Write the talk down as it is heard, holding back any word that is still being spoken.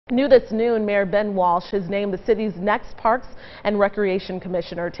New this noon, Mayor Ben Walsh has named the city's next Parks and Recreation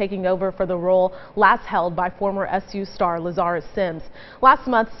Commissioner, taking over for the role last held by former SU star Lazarus Sims. Last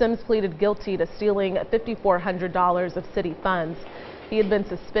month, Sims pleaded guilty to stealing $5,400 of city funds. He had been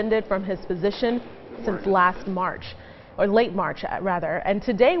suspended from his position since late March, rather. And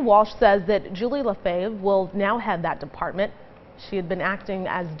today, Walsh says that Julie LaFave will now head that department. She had been acting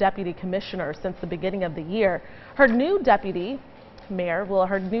as deputy commissioner since the beginning of the year. Her new deputy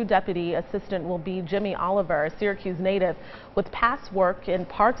assistant will be Jimmy Oliver, a Syracuse native with past work in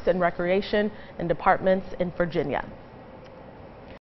parks and recreation and departments in Virginia.